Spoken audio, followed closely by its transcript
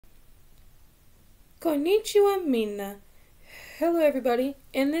Konnichiwa Minna. Hello everybody.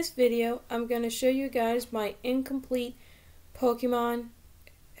 In this video, I'm going to show you guys my incomplete Pokemon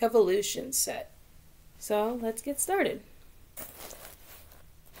evolution set. So, let's get started.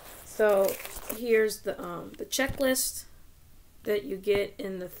 So, here's the checklist that you get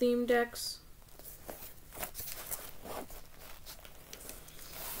in the theme decks.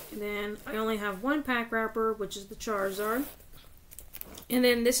 And then I only have one pack wrapper, which is the Charizard. And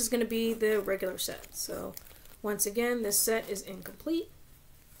then this is going to be the regular set. So, once again, this set is incomplete.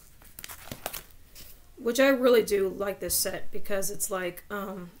 Which I really do like this set because it's like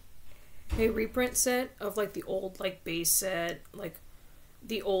a reprint set of like the old like base set, like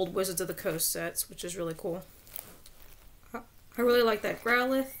the old Wizards of the Coast sets, which is really cool. I really like that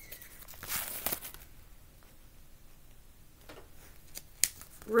Growlithe.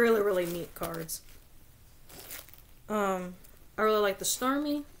 Really, really neat cards. I really like the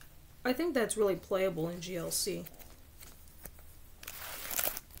Starmie. I think that's really playable in GLC.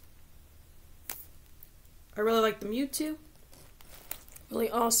 I really like the Mewtwo. Really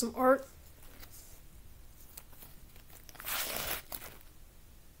awesome art.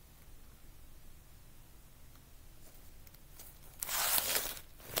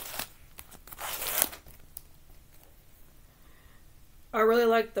 I really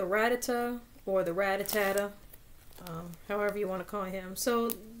like the Rattata or the Rattata. However you want to call him. So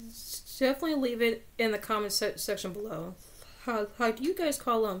definitely leave it in the comment section below. How do you guys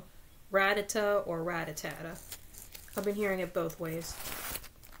call him? Rattata or Rattata? I've been hearing it both ways.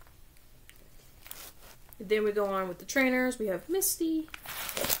 And then we go on with the trainers. We have Misty.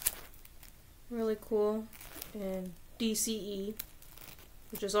 Really cool. And DCE,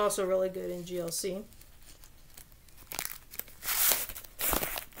 which is also really good in GLC.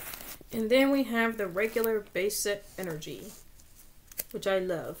 And then we have the regular base set Energy, which I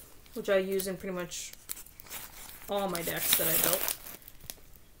love, which I use in pretty much all my decks that I built.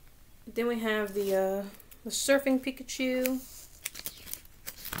 Then we have the Surfing Pikachu.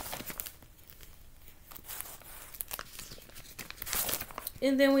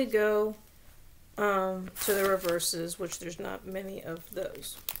 And then we go to the reverses, which there's not many of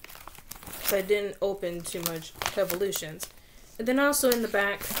those. So I didn't open too much evolutions. And then also in the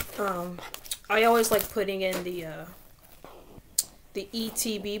back, I always like putting in the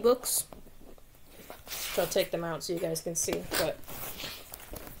ETB books. So I'll take them out so you guys can see. But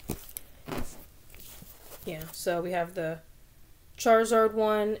yeah, so we have the Charizard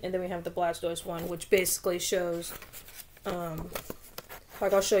one, and then we have the Blastoise one, which basically shows,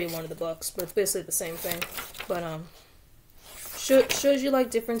 like I'll show you one of the books, but it's basically the same thing. But shows you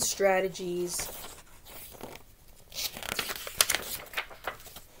like different strategies.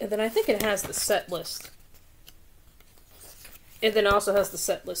 And then I think it has the set list. And then also has the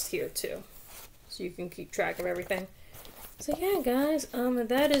set list here too. So you can keep track of everything. So yeah guys,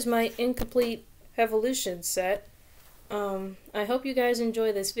 that is my incomplete evolution set. I hope you guys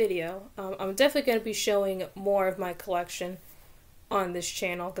enjoy this video. I'm definitely going to be showing more of my collection on this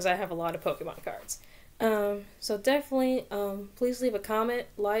channel because I have a lot of Pokemon cards. So definitely please leave a comment,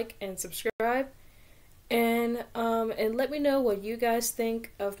 like, and subscribe. And let me know what you guys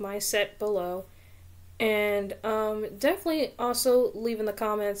think of my set below. And definitely also leave in the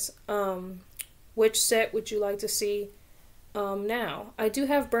comments which set would you like to see now. I do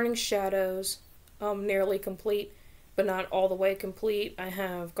have Burning Shadows nearly complete, but not all the way complete. I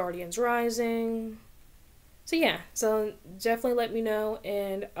have Guardians Rising. So yeah, so definitely let me know,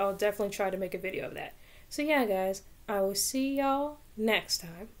 and I'll definitely try to make a video of that. So yeah guys, I will see y'all next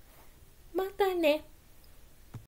time. Mata ne!